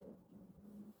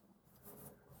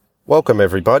Welcome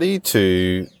everybody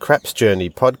to Craps Journey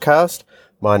podcast.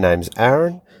 My name's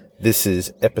Aaron. This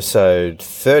is episode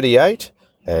 38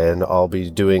 and I'll be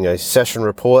doing a session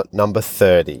report number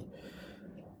 30.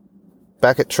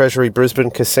 Back at Treasury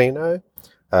Brisbane Casino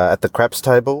at the craps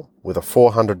table with a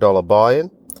 $400 buy-in.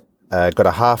 Got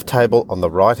a half table on the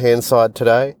right hand side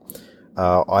today.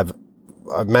 I've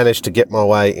managed to get my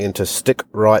way into stick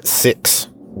right 6,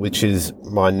 which is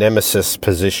my nemesis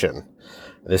position.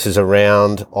 This is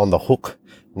around on the hook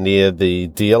near the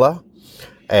dealer,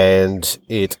 and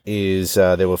it is,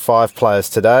 there were 5 players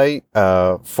today,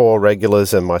 4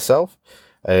 regulars and myself,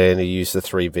 and he used the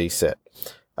 3V set.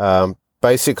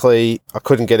 Basically, I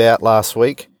couldn't get out last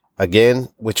week again,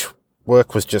 which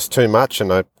work was just too much,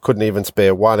 and I couldn't even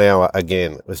spare 1 hour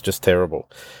again. It was just terrible.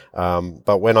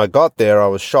 But when I got there, I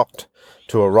was shocked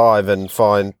to arrive and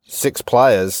find 6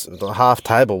 players. The half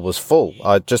table was full.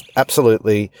 I just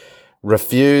absolutely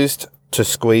refused to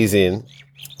squeeze in,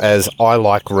 as I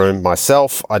like room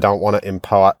myself. I don't want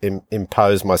to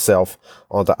impose myself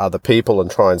onto other people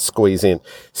and try and squeeze in.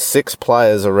 6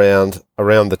 players around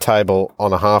the table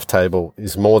on a half table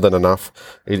is more than enough.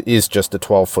 It is just a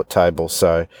 12-foot table,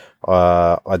 so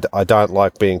I don't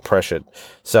like being pressured.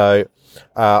 So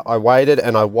I waited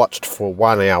and I watched for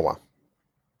 1 hour.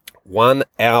 1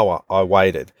 hour I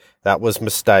waited. That was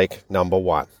mistake number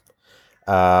 1.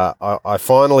 I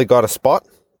finally got a spot.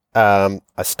 I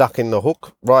stuck in the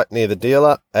hook right near the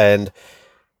dealer, and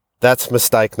that's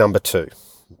mistake number 2.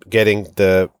 Getting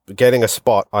a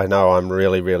spot I know I'm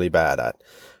really, really bad at.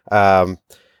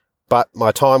 But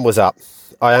my time was up.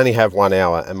 I only have 1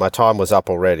 hour and my time was up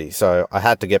already, so I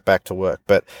had to get back to work.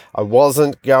 But I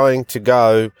wasn't going to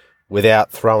go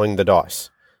without throwing the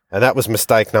dice. And that was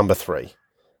mistake number 3.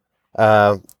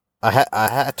 I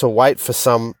had to wait for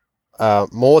some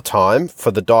more time for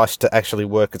the dice to actually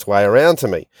work its way around to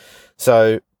me.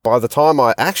 So by the time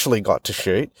I actually got to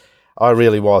shoot, I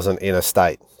really wasn't in a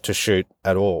state to shoot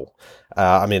at all.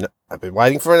 I've been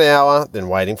waiting for an hour, then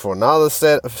waiting for another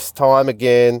set of time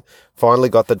again, finally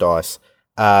got the dice.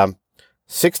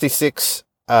 66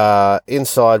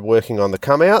 inside working on the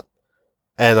come out,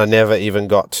 and I never even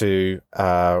got to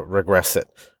regress it.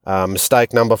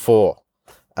 Mistake number 4.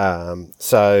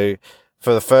 So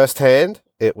for the first hand,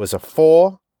 it was a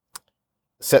 4,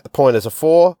 set the point as a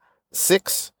 4,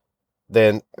 6,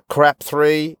 then crap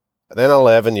 3, then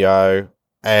 11 yo,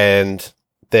 and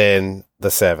then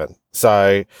the 7.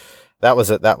 So that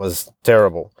was it. That was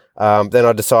terrible. Then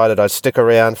I decided I'd stick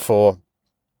around for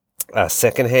a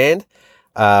second hand,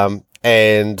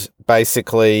 and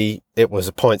basically it was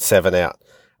a 0.7 out.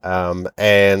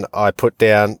 And I put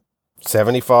down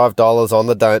 $75 on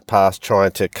the don't pass, trying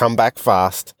to come back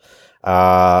fast.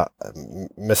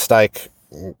 Mistake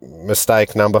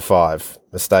number 5.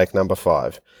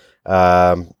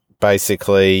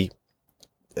 Basically,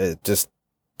 just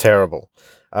terrible.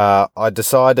 I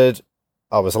decided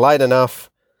I was late enough.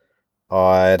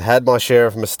 I had my share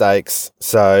of mistakes,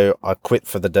 so I quit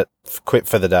for the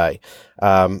day.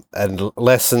 And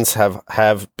lessons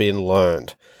have been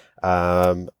learned.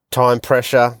 Time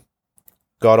pressure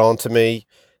got onto me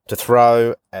to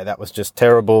throw, and that was just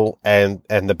terrible, and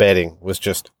the betting was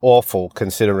just awful,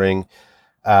 considering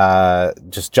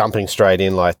just jumping straight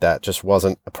in like that just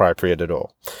wasn't appropriate at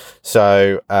all.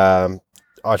 So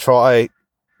I'll try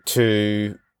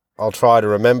to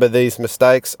remember these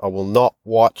mistakes. I will not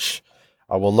wait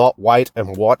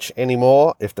and watch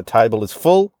anymore. If the table is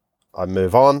full, I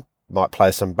move on, might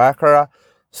play some baccarat,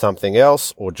 something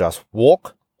else, or just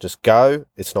walk, just go.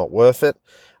 It's not worth it.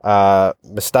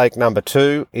 Mistake number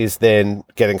 2 is then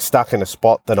getting stuck in a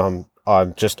spot that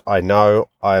I know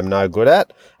I am no good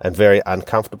at and very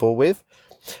uncomfortable with.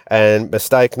 And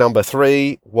mistake number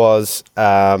 3 was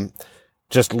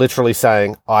just literally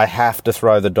saying, I have to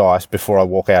throw the dice before I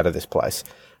walk out of this place.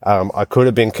 I could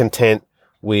have been content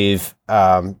with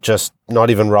just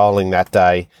not even rolling that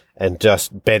day and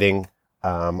just betting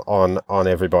on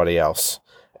everybody else.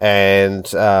 And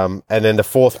then the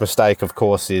 4th mistake, of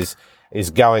course, is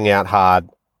going out hard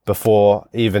before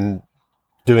even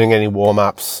doing any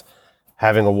warm-ups,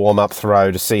 having a warm-up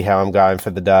throw to see how I'm going for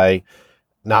the day.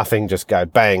 Nothing, just go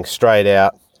bang, straight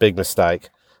out. Big mistake.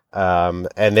 And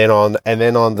then on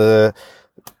the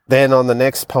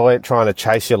next point, trying to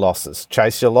chase your losses.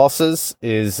 Chase your losses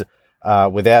is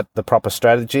without the proper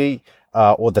strategy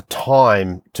or the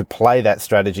time to play that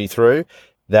strategy through.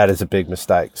 That is a big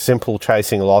mistake. Simple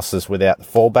chasing losses without the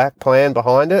fallback plan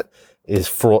behind it is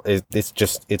fraud.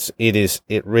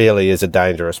 It really is a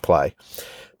dangerous play.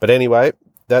 But anyway,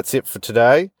 that's it for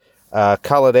today.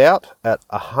 Coloured out at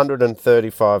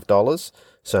 $135,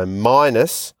 so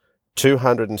minus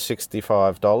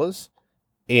 $265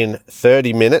 in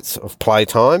 30 minutes of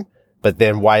playtime, but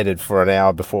then waited for an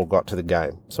hour before I got to the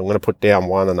game. So I'm going to put down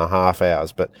 1.5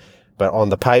 hours, but on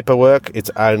the paperwork, it's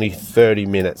only 30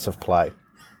 minutes of play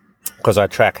because I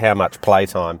track how much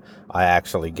playtime I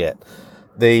actually get.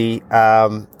 The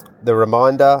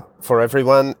reminder for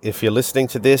everyone, if you're listening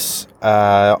to this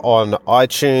on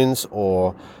iTunes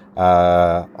or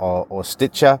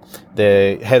Stitcher,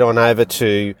 head on over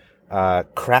to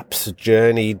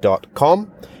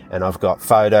crapsjourney.com, and I've got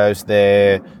photos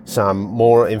there, some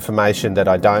more information that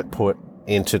I don't put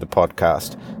into the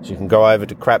podcast. So you can go over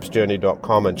to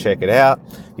crapsjourney.com and check it out.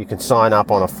 You can sign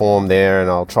up on a form there, and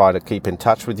I'll try to keep in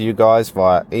touch with you guys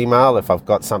via email. If I've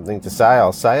got something to say,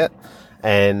 I'll say it.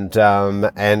 And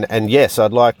yes,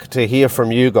 I'd like to hear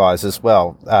from you guys as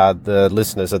well, the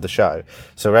listeners of the show.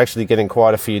 So we're actually getting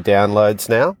quite a few downloads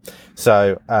now.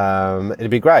 So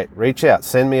it'd be great. Reach out,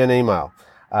 send me an email.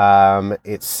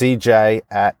 It's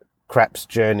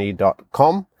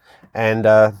cj@crapsjourney.com. And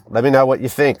let me know what you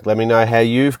think. Let me know how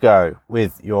you go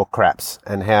with your craps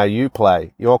and how you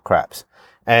play your craps.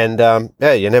 And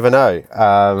you never know.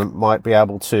 Might be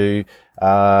able to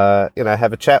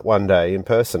have a chat one day in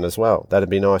person as well. That'd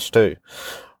be nice too.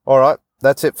 All right,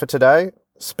 that's it for today.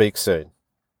 Speak soon.